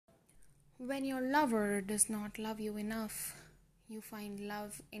When your lover does not love you enough, you find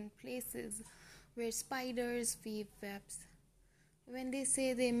love in places where spiders weave webs. When they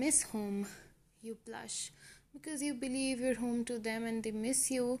say they miss home, you blush because you believe you're home to them and they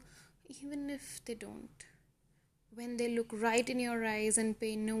miss you even if they don't. When they look right in your eyes and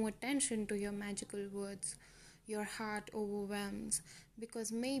pay no attention to your magical words, your heart overwhelms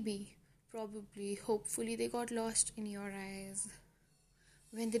because maybe, probably, hopefully they got lost in your eyes.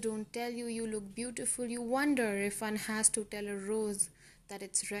 When they don't tell you you look beautiful, you wonder if one has to tell a rose that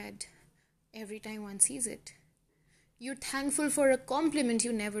it's red every time one sees it. You're thankful for a compliment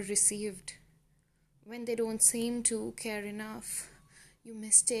you never received. When they don't seem to care enough, you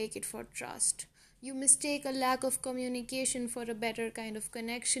mistake it for trust. You mistake a lack of communication for a better kind of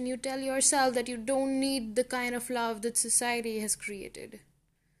connection. You tell yourself that you don't need the kind of love that society has created.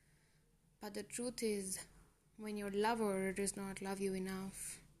 But the truth is, when your lover does not love you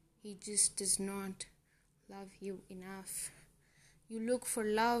enough, he just does not love you enough. You look for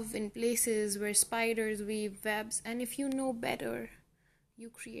love in places where spiders weave webs, and if you know better,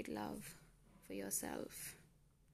 you create love for yourself.